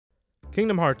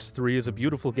Kingdom Hearts 3 is a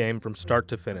beautiful game from start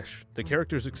to finish. The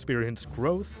characters experience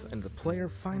growth, and the player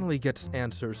finally gets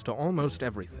answers to almost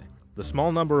everything. The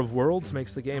small number of worlds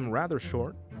makes the game rather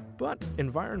short, but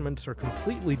environments are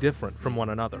completely different from one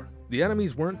another. The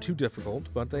enemies weren't too difficult,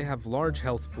 but they have large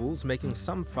health pools, making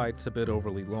some fights a bit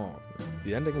overly long.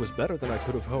 The ending was better than I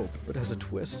could have hoped, but has a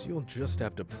twist you'll just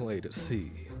have to play to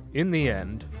see. In the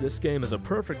end, this game is a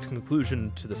perfect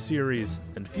conclusion to the series,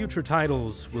 and future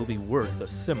titles will be worth a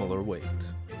similar wait.